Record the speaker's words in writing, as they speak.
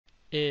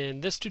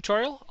In this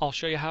tutorial, I'll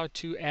show you how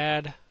to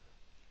add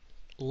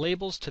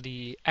labels to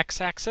the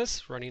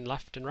x-axis, running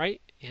left and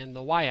right, and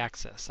the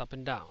y-axis, up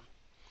and down.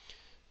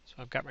 So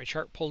I've got my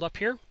chart pulled up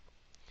here.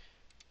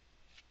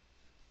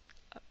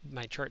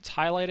 My chart's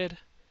highlighted.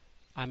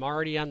 I'm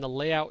already on the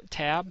Layout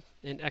tab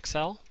in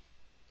Excel.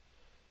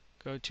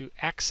 Go to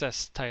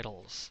Access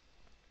Titles,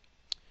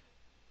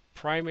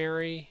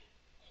 Primary,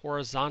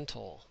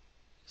 Horizontal.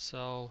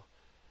 So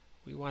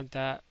we want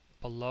that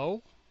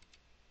below.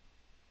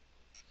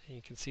 And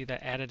you can see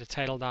that added a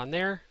title down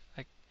there.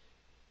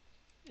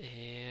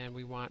 And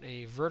we want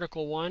a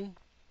vertical one.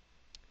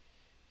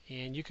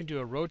 And you can do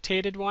a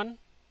rotated one.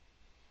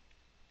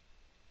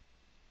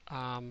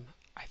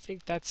 I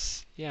think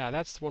that's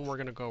the one we're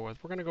going to go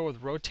with. We're going to go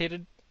with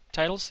rotated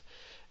titles.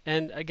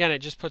 And again, it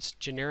just puts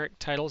generic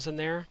titles in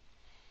there.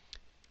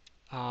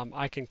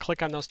 I can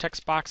click on those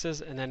text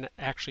boxes and then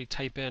actually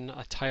type in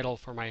a title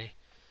for my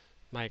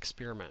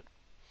experiment.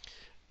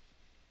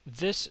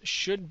 This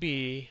should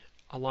be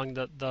along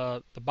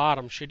the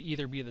bottom should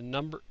either be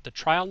the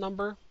trial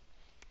number,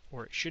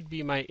 or it should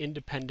be my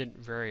independent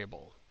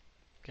variable.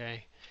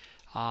 Okay,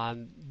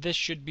 this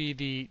should be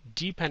the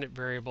dependent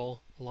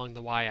variable along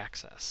the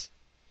y-axis.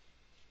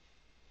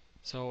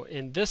 So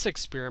in this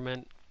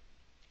experiment,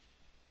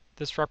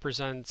 this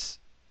represents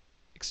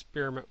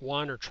experiment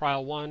 1 or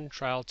trial 1,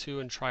 trial 2,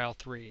 and trial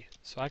 3.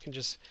 So I can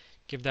just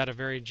give that a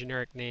very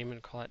generic name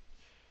and call it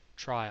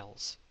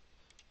trials.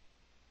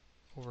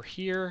 Over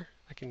here,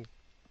 I can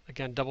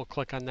again double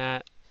click on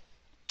that,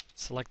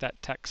 select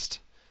that text.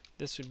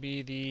 This would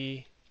be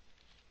the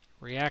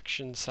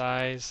reaction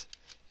size,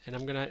 and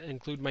I'm going to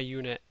include my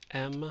unit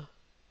ml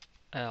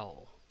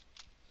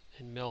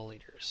in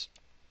milliliters.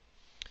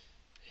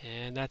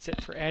 And that's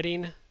it for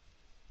adding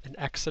an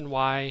X and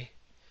Y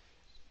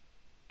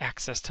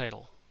axis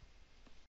title.